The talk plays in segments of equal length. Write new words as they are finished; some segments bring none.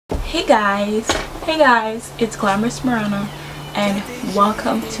Hey guys, it's GlamorousMorana and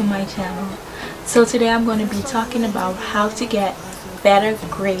welcome to my channel. So today I'm going to be talking about how to get better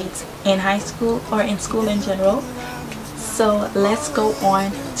grades in high school or in school in general. So let's go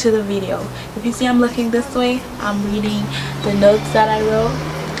on to the video. If you see I'm looking this way, I'm reading the notes that I wrote.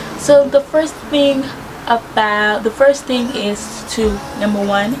 So the first thing is to, number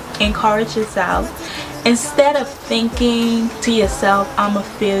one, encourage yourself. Instead of thinking to yourself, I'm a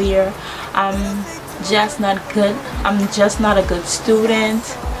failure, I'm just not good, I'm just not a good student,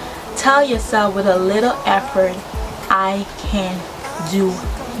 tell yourself with a little effort, I can do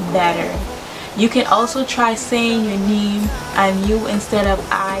better. You can also try saying your name and you instead of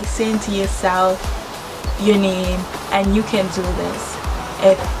I, saying to yourself your name, and you can do this.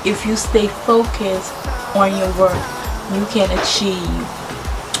 If you stay focused on your work, you can achieve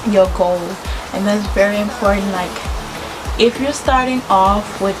your goal. And that's very important. Like, if you're starting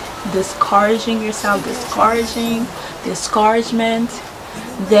off with discouraging yourself, discouragement,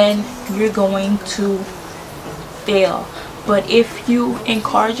 then you're going to fail. But if you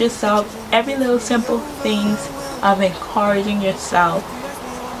encourage yourself, every little simple things of encouraging yourself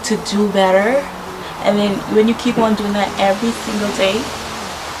to do better, and then when you keep on doing that every single day,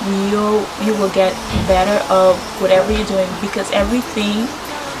 you will get better of whatever you're doing, because everything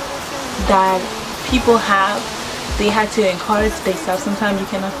that people have, they had to encourage themselves. Sometimes you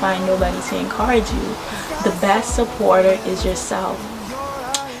cannot find nobody to encourage you. The best supporter is yourself.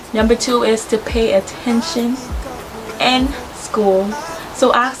 Number two is to pay attention in school.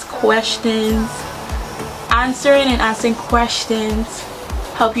 So ask questions. Answering and asking questions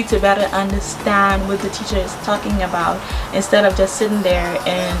help you to better understand what the teacher is talking about, instead of just sitting there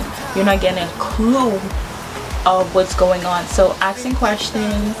and you're not getting a clue of what's going on. So asking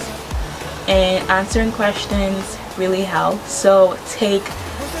questions and answering questions really help. So take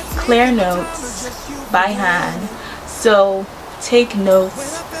clear notes by hand. So take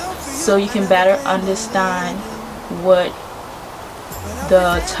notes so you can better understand what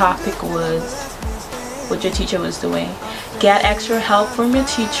the topic was, what your teacher was doing. Get extra help from your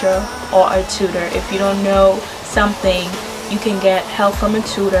teacher or a tutor. If you don't know something, you can get help from a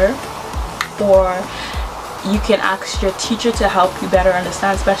tutor, or you can ask your teacher to help you better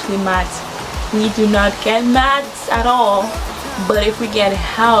understand, especially maths. We do not get maths at all, but if we get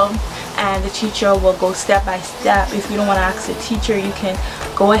help and the teacher will go step by step. If you don't want to ask the teacher, you can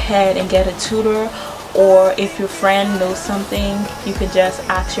go ahead and get a tutor, or if your friend knows something, you can just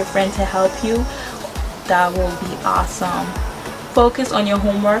ask your friend to help you. That will be awesome. Focus on your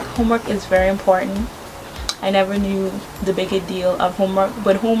homework. Homework is very important. I never knew the big deal of homework,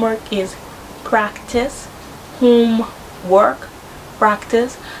 but homework is practice. Homework,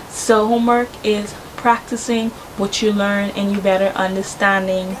 practice. So homework is practicing what you learn and you better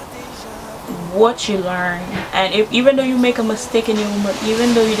understanding what you learn. And even though you make a mistake in your homework,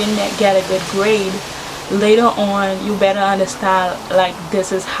 even though you didn't get a good grade, later on you better understand, like,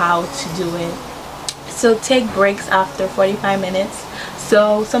 this is how to do it. So take breaks after 45 minutes.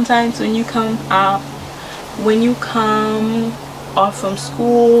 So sometimes when you come off from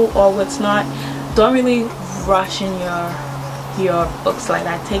school or what's not, don't really rush in your books like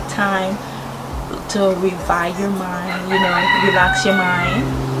that. Take time to revive your mind, relax your mind,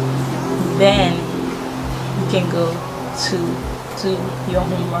 then you can go to do your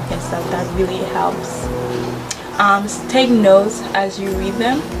homework and stuff. That really helps. Take notes as you read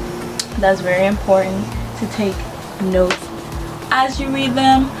them. That's very important, to take notes as you read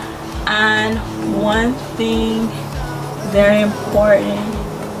them. And one thing very important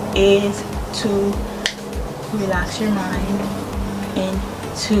is to relax your mind and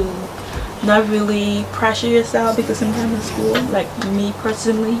to not really pressure yourself, because sometimes in school, like me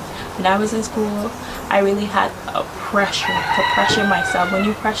personally, when I was in school, I really had a pressure to pressure myself. When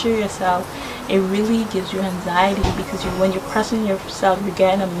you pressure yourself, it really gives you anxiety, because when you're pressing yourself, you're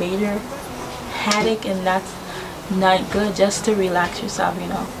getting a major headache, and that's not good. Just to relax yourself,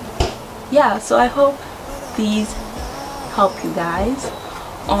 yeah. So I hope these help you guys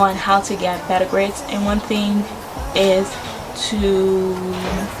on how to get better grades. And one thing is to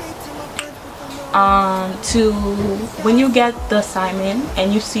when you get the assignment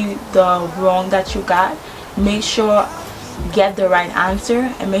and you see the wrong that you got, make sure get the right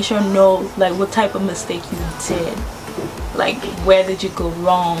answer, and make sure know, like, what type of mistake you did, like where did you go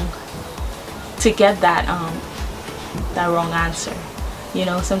wrong to get that wrong answer.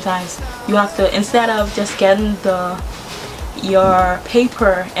 Sometimes you have to, instead of just getting your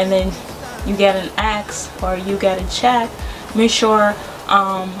paper and then you get an X or you get a check, make sure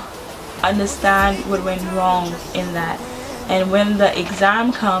understand what went wrong in that, And when the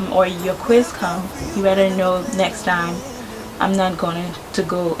exam come or your quiz come, you better know next time I'm not going to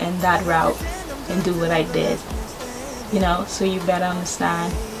go in that route and do what I did, you know. So you better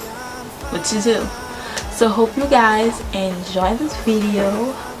understand what to do. So hope you guys enjoy this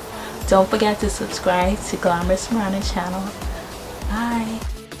video. Don't forget to subscribe to GlamorousMorana channel. Bye.